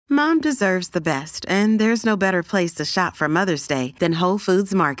Mom deserves the best, and there's no better place to shop for Mother's Day than Whole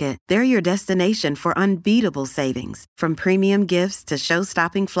Foods Market. They're your destination for unbeatable savings, from premium gifts to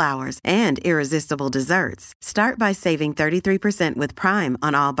show-stopping flowers and irresistible desserts. Start by saving 33% with Prime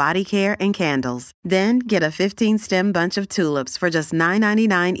on all body care and candles. Then get a 15-stem bunch of tulips for just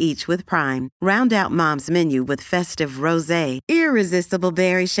 $9.99 each with Prime. Round out Mom's menu with festive rosé, irresistible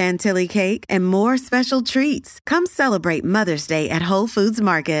berry chantilly cake, and more special treats. Come celebrate Mother's Day at Whole Foods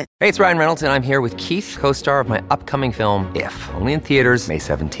Market. Hey, it's Ryan Reynolds, and I'm here with Keith, co-star of my upcoming film, If, only in theaters May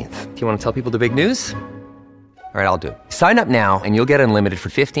 17th. Do you want to tell people the big news? All right, I'll do it. Sign up now and you'll get unlimited for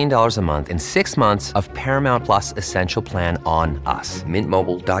 $15 a month and 6 months of Paramount Plus Essential Plan on us.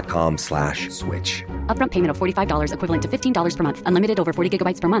 MintMobile.com/switch. Upfront payment of $45 equivalent to $15 per month. Unlimited over 40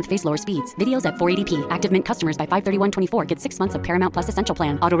 gigabytes per month. Face lower speeds. Videos at 480p. Active Mint customers by 531.24 get 6 months of Paramount Plus Essential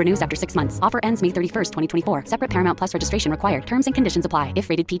Plan. Auto renews after 6 months. Offer ends May 31st, 2024. Separate Paramount Plus registration required. Terms and conditions apply if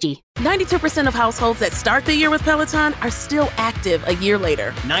rated PG. 92% of households that start the year with Peloton are still active a year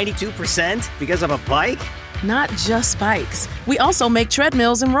later. 92% because of a bike? Not just bikes. We also make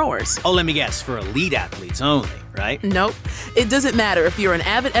treadmills and rowers. Oh, let me guess, for elite athletes only, right? Nope. It doesn't matter if you're an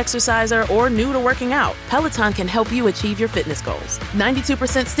avid exerciser or new to working out. Peloton can help you achieve your fitness goals.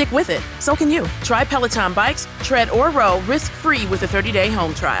 92% stick with it. So can you. Try Peloton bikes, tread or row risk-free with a 30-day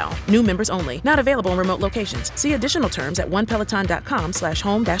home trial. New members only. Not available in remote locations. See additional terms at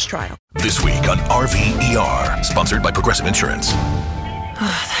onepeloton.com/home-trial. This week on RVER, sponsored by Progressive Insurance.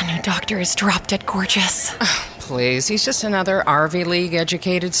 That new doctor is drop-dead gorgeous. Please, he's just another Ivy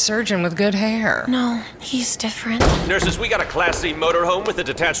League-educated surgeon with good hair. No, he's different. Nurses, we got a Class C motorhome with a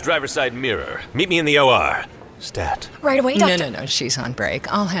detached driver's side mirror. Meet me in the OR. Stat. Right away, doctor. No, she's on break.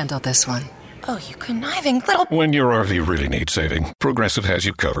 I'll handle this one. Oh, you conniving little... When your RV really needs saving, Progressive has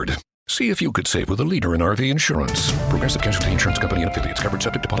you covered. See if you could save with a leader in RV insurance. Progressive Casualty Insurance Company and affiliates, covered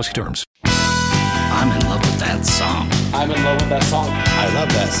subject to policy terms. I'm in love with that song. I'm in love with that song. I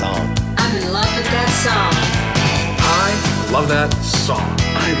love that song. I'm in love with that song. I love that song.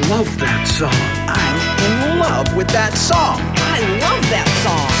 I love that song. I'm in love with that song. I love that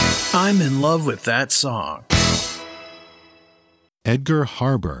song. I'm in love with that song. Edgar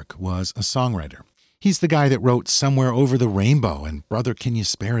Harburg was a songwriter. He's the guy that wrote Somewhere Over the Rainbow and Brother, Can You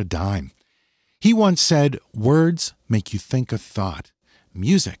Spare a Dime? He once said, "Words make you think a thought.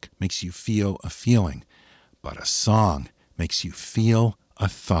 Music makes you feel a feeling, but a song makes you feel a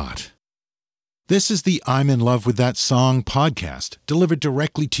thought." This is the I'm in Love with That Song podcast, delivered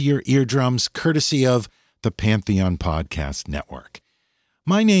directly to your eardrums, courtesy of the Pantheon Podcast Network.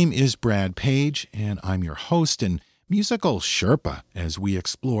 My name is Brad Page, and I'm your host and musical Sherpa as we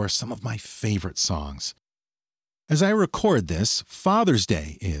explore some of my favorite songs. As I record this, Father's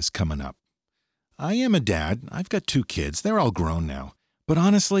Day is coming up. I am a dad. I've got 2 kids. They're all grown now. But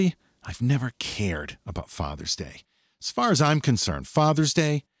honestly, I've never cared about Father's Day. As far as I'm concerned, Father's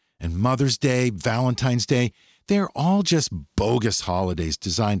Day and Mother's Day, Valentine's Day, they're all just bogus holidays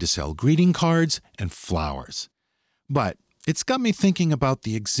designed to sell greeting cards and flowers. But it's got me thinking about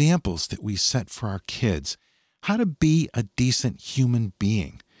the examples that we set for our kids. How to be a decent human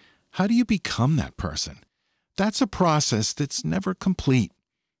being. How do you become that person? That's a process that's never complete.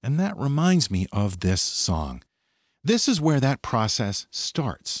 And that reminds me of this song. This is where that process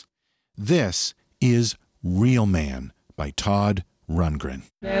starts. This is Real Man by Todd Rundgren.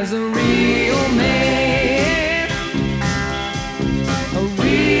 There's a real man, a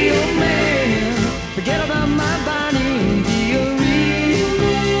real man. Forget about my body and be a real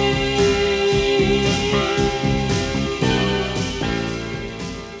man.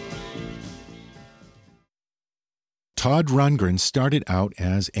 Todd Rundgren started out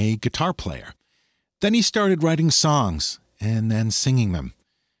as a guitar player. Then he started writing songs and then singing them.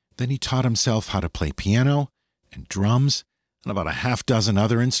 Then he taught himself how to play piano and drums and about a half dozen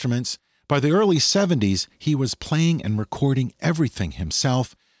other instruments. By the early 70s, he was playing and recording everything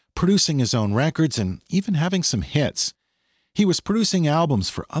himself, producing his own records and even having some hits. He was producing albums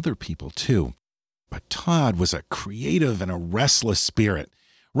for other people too. But Todd was a creative and a restless spirit.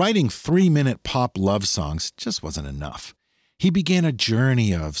 Writing 3-minute pop love songs just wasn't enough. He began a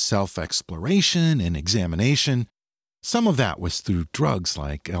journey of self-exploration and examination. Some of that was through drugs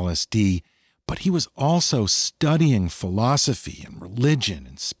like LSD, but he was also studying philosophy and religion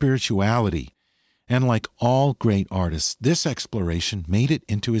and spirituality. And like all great artists, this exploration made it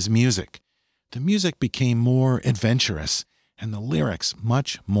into his music. The music became more adventurous and the lyrics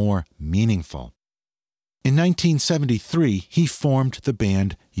much more meaningful. In 1973, he formed the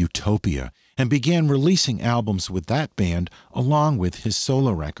band Utopia and began releasing albums with that band along with his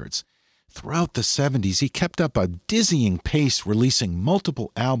solo records. Throughout the 70s, he kept up a dizzying pace, releasing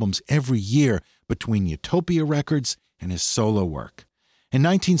multiple albums every year between Utopia Records and his solo work. In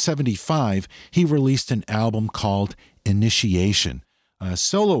 1975, he released an album called Initiation, a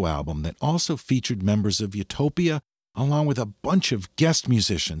solo album that also featured members of Utopia, along with a bunch of guest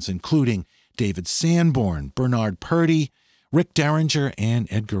musicians, including David Sanborn, Bernard Purdie, Rick Derringer, and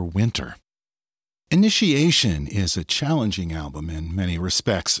Edgar Winter. Initiation is a challenging album in many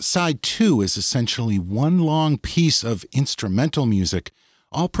respects. Side 2 is essentially one long piece of instrumental music,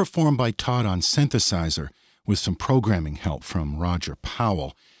 all performed by Todd on synthesizer, with some programming help from Roger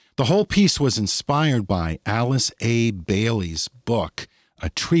Powell. The whole piece was inspired by Alice A. Bailey's book, A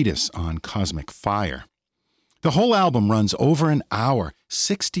Treatise on Cosmic Fire. The whole album runs over an hour,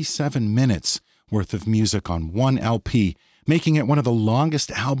 67 minutes worth of music on one LP, making it one of the longest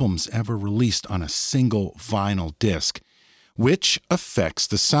albums ever released on a single vinyl disc, which affects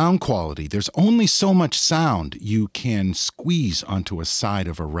the sound quality. There's only so much sound you can squeeze onto a side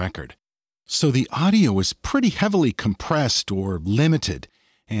of a record. So the audio is pretty heavily compressed or limited,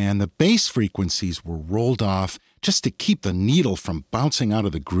 and the bass frequencies were rolled off just to keep the needle from bouncing out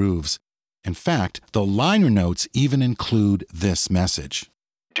of the grooves. In fact, the liner notes even include this message.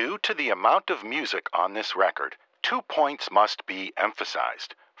 Due to the amount of music on this record, 2 points must be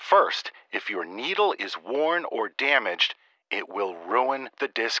emphasized. First, if your needle is worn or damaged, it will ruin the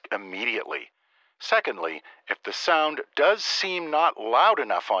disc immediately. Secondly, if the sound does seem not loud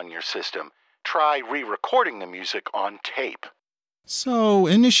enough on your system, try re-recording the music on tape. So,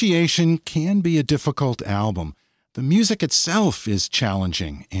 Initiation can be a difficult album. The music itself is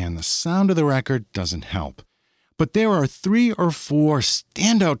challenging, and the sound of the record doesn't help. But there are 3 or 4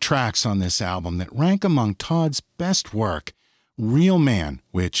 standout tracks on this album that rank among Todd's best work. Real Man,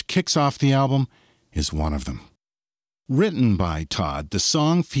 which kicks off the album, is one of them. Written by Todd, the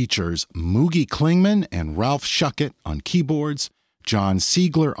song features Moogie Klingman and Ralph Schuckett on keyboards, John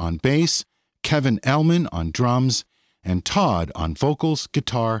Siegler on bass, Kevin Ellman on drums, and Todd on vocals,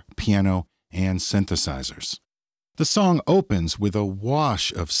 guitar, piano, and synthesizers. The song opens with a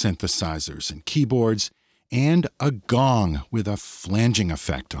wash of synthesizers and keyboards and a gong with a flanging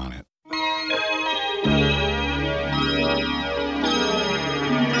effect on it.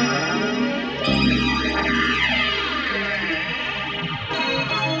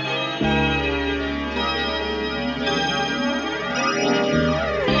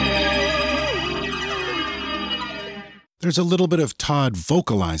 There's a little bit of Todd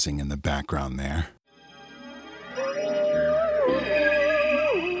vocalizing in the background there.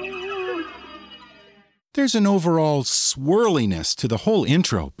 There's an overall swirliness to the whole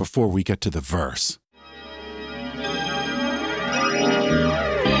intro before we get to the verse.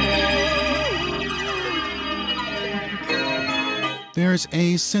 There's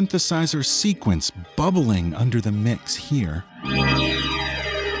a synthesizer sequence bubbling under the mix here.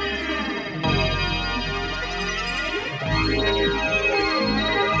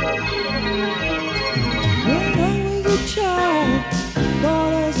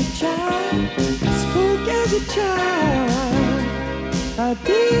 I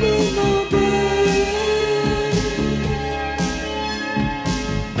didn't know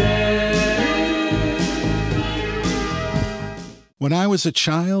When I was a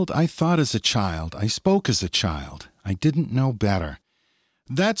child, I thought as a child. I spoke as a child. I didn't know better.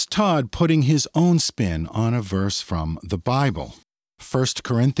 That's Todd putting his own spin on a verse from the Bible. 1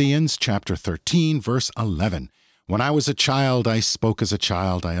 Corinthians chapter 13, verse 11. When I was a child, I spoke as a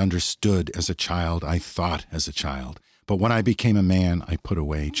child. I understood as a child. I thought as a child. But when I became a man, I put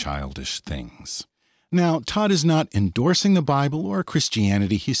away childish things. Now, Todd is not endorsing the Bible or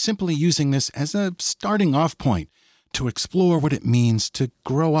Christianity. He's simply using this as a starting off point to explore what it means to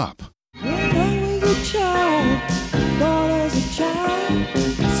grow up. When I was a child, thought as a child,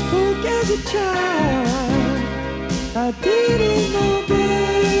 spoke as a child, I didn't know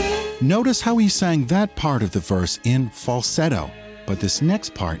better. Notice how he sang that part of the verse in falsetto, but this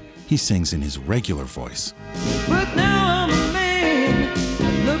next part he sings in his regular voice. But now I'm a man, I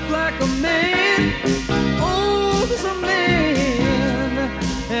look like a man, old as a man,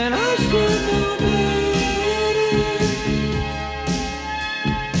 and I should know better.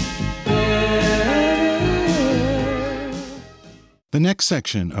 The next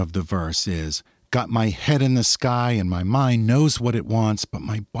section of the verse is, got my head in the sky and my mind knows what it wants, but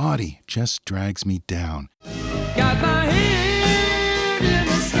my body just drags me down. Got my head in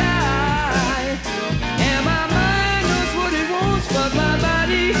the sky, and my mind knows what it wants, but my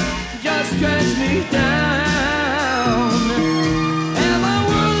body just drags me down. And my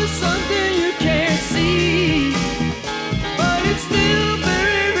world is something you can't see, but it's still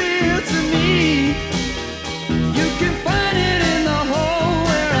very real to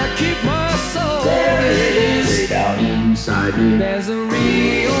inside me. There's a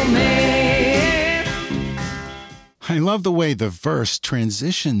real man. I love the way the verse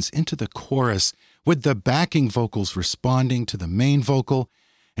transitions into the chorus with the backing vocals responding to the main vocal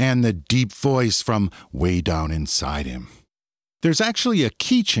and the deep voice from way down inside him. There's actually a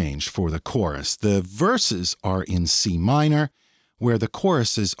key change for the chorus. The verses are in C minor, where the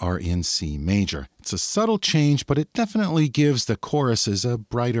choruses are in C major. It's a subtle change, but it definitely gives the choruses a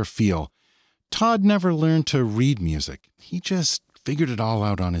brighter feel. Todd never learned to read music. He just figured it all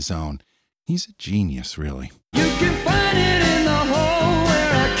out on his own. He's a genius, really. You can find it in the hole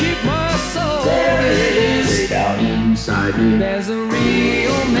where I keep my soul. There it is, way down inside me. There's a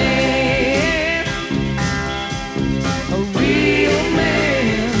real man, a real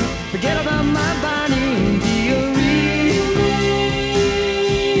man. Forget about my body and be a real man.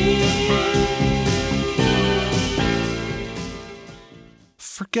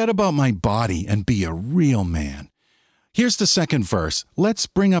 Forget about my body and be a real man. Here's the second verse. Let's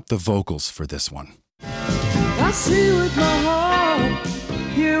bring up the vocals for this one. I see with my heart,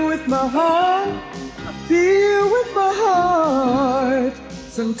 hear with my heart, I feel with my heart.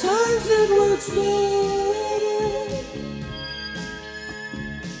 Sometimes it works better.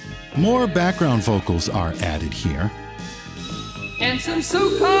 More background vocals are added here. And some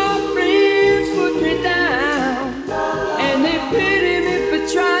so-called friends put me down, and they pity me for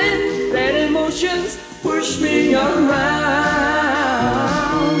trying. Let emotions push me around.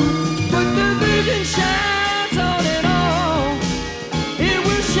 But the vision shines on it all. It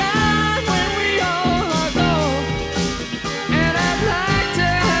will shine when we all are gone. And I'd like to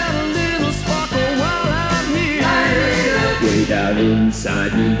have a little sparkle while I'm here. Way down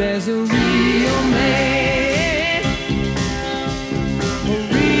inside me, there's a real man. A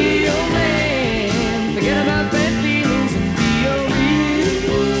real man. Forget about bad feelings and be a real.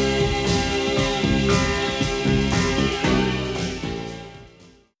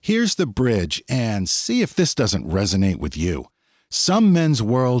 Here's the bridge, and see if this doesn't resonate with you. Some men's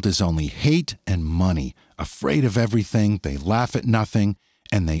world is only hate and money, afraid of everything, they laugh at nothing,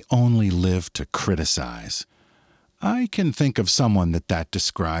 and they only live to criticize. I can think of someone that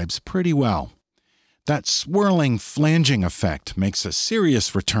describes pretty well. That swirling, flanging effect makes a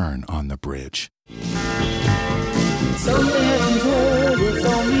serious return on the bridge. Some men's world is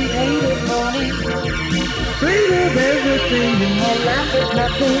only hate and money, afraid of everything and they laugh at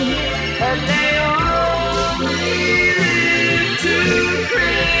nothing, and they only live to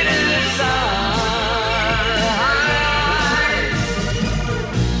criticize.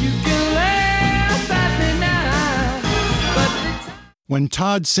 You can laugh at me now, but When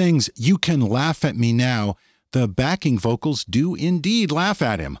Todd sings, "You can laugh at me now," the backing vocals do indeed laugh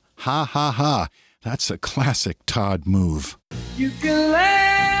at him. Ha ha ha. That's a classic Todd move. you can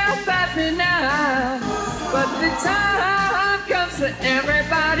laugh at me now, but the time comes for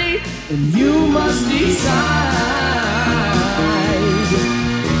everybody, and you must decide.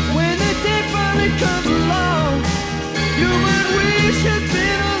 When the day finally comes along, you might wish it'd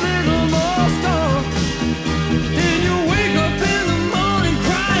been a little more strong. Then you wake up in the morning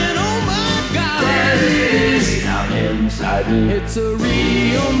crying, oh my God, there it is down inside me. It's a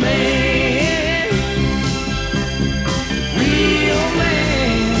real man.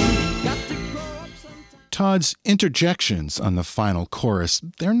 Todd's interjections on the final chorus,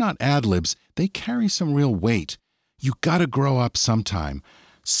 they're not ad-libs, they carry some real weight. You gotta grow up sometime.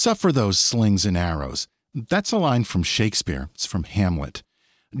 Suffer those slings and arrows. That's a line from Shakespeare. It's from Hamlet.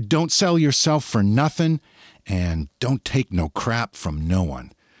 Don't sell yourself for nothing, and don't take no crap from no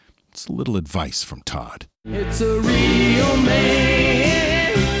one. It's a little advice from Todd. It's a real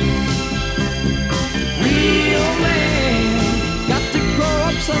man. Real man. Got to grow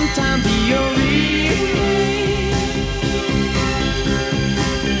up sometime, be a real man.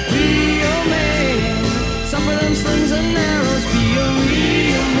 Real man. Some of them slings and arrows, be a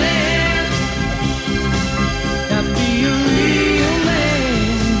real man. Now be a real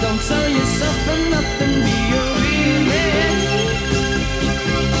man. Don't sell yourself for nothing, be a real man.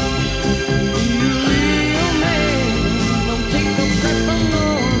 Be a real man. Don't take no crap from no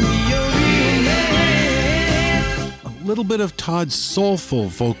one, be a real man. A little bit of Todd's soulful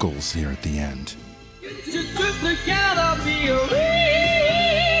vocals here at the end. Together, be a real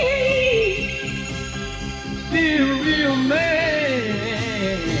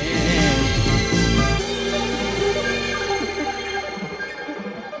man.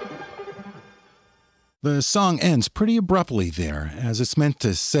 The song ends pretty abruptly there, as it's meant to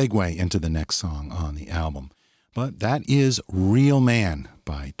segue into the next song on the album. But that is Real Man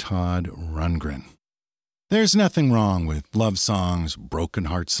by Todd Rundgren. There's nothing wrong with love songs, broken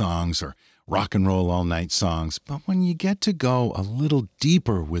heart songs, or rock and roll all night songs, but when you get to go a little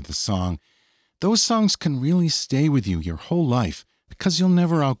deeper with the song, those songs can really stay with you your whole life because you'll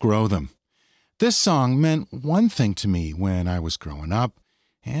never outgrow them. This song meant one thing to me when I was growing up,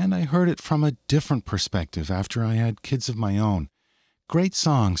 and I heard it from a different perspective after I had kids of my own. Great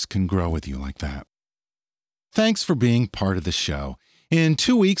songs can grow with you like that. Thanks for being part of the show. In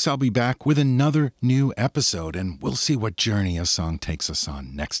 2 weeks, I'll be back with another new episode, and we'll see what journey a song takes us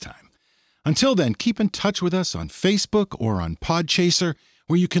on next time. Until then, keep in touch with us on Facebook or on Podchaser,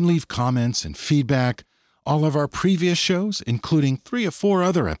 where you can leave comments and feedback. All of our previous shows, including 3 or 4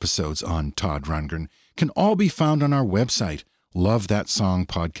 other episodes on Todd Rundgren, can all be found on our website,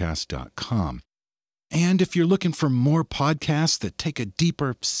 lovethatsongpodcast.com. And if you're looking for more podcasts that take a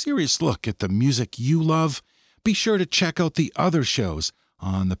deeper, serious look at the music you love, be sure to check out the other shows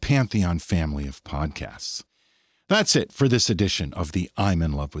on the Pantheon family of podcasts. That's it for this edition of the I'm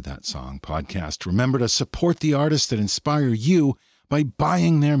in Love with That Song podcast. Remember to support the artists that inspire you by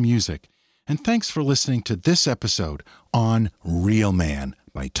buying their music. And thanks for listening to this episode on Real Man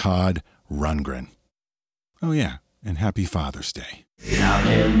by Todd Rundgren. Oh yeah, and happy Father's Day. Down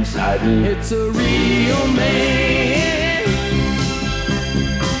inside me, it's a real man.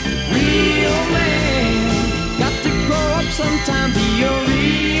 Real man. Got to grow up sometime, be a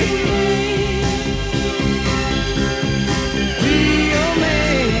real man. Real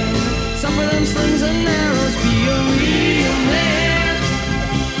man. Suffer them slings and arrows, be a real man.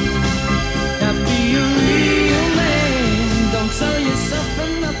 Yeah, be a real man. Don't sell yourself for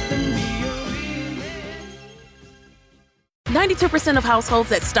nothing, be a real man. 92% of households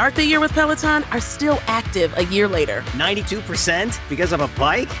that start the year with Peloton are still active a year later. 92% because of a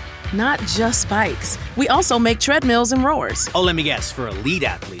bike? Not just bikes. We also make treadmills and rowers. Oh, let me guess, for elite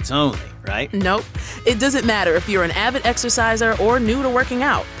athletes only, right? Nope. It doesn't matter if you're an avid exerciser or new to working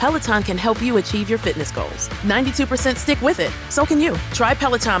out. Peloton can help you achieve your fitness goals. 92% stick with it. So can you. Try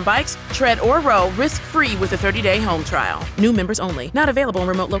Peloton bikes, tread or row risk-free with a 30-day home trial. New members only. Not available in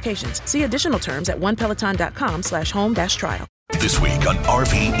remote locations. See additional terms at onepeloton.com/home-trial. This week on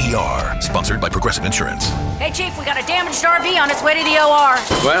RVER, sponsored by Progressive Insurance. Hey, Chief, we got a damaged RV on its way to the OR.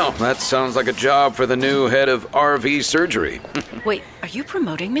 Well, that sounds like a job for the new head of RV surgery. Wait, are you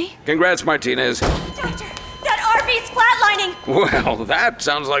promoting me? Congrats, Martinez. Doctor, that RV's flatlining. Well, that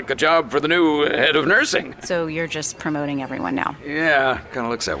sounds like a job for the new head of nursing. So you're just promoting everyone now? Yeah, kind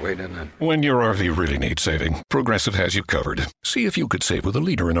of looks that way, doesn't it? When your RV really needs saving, Progressive has you covered. See if you could save with a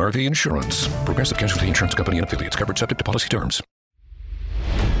leader in RV insurance. Progressive Casualty Insurance Company and affiliates, covered subject to policy terms.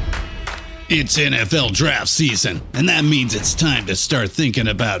 It's NFL draft season, and that means it's time to start thinking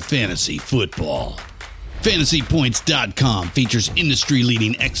about fantasy football. FantasyPoints.com features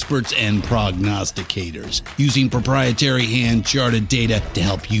industry-leading experts and prognosticators using proprietary hand-charted data to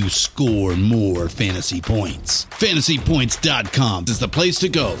help you score more fantasy points. FantasyPoints.com is the place to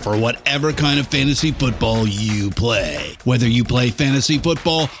go for whatever kind of fantasy football you play. Whether you play fantasy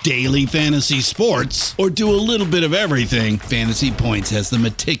football, daily fantasy sports, or do a little bit of everything, Fantasy Points has the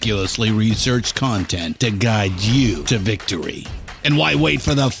meticulously researched content to guide you to victory. And why wait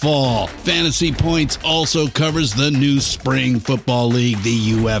for the fall? Fantasy Points also covers the new spring football league,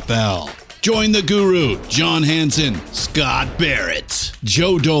 the UFL. Join the guru, John Hansen, Scott Barrett,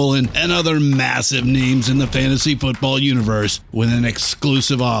 Joe Dolan, and other massive names in the fantasy football universe with an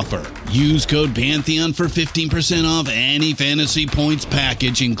exclusive offer. Use code Pantheon for 15% off any Fantasy Points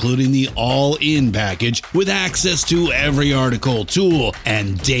package, including the all-in package, with access to every article, tool,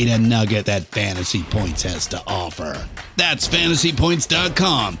 and data nugget that Fantasy Points has to offer. That's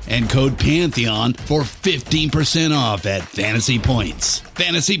FantasyPoints.com and code Pantheon for 15% off at Fantasy Points.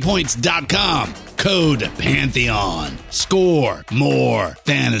 FantasyPoints.com, code Pantheon. Score more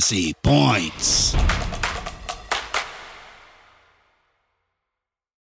fantasy points.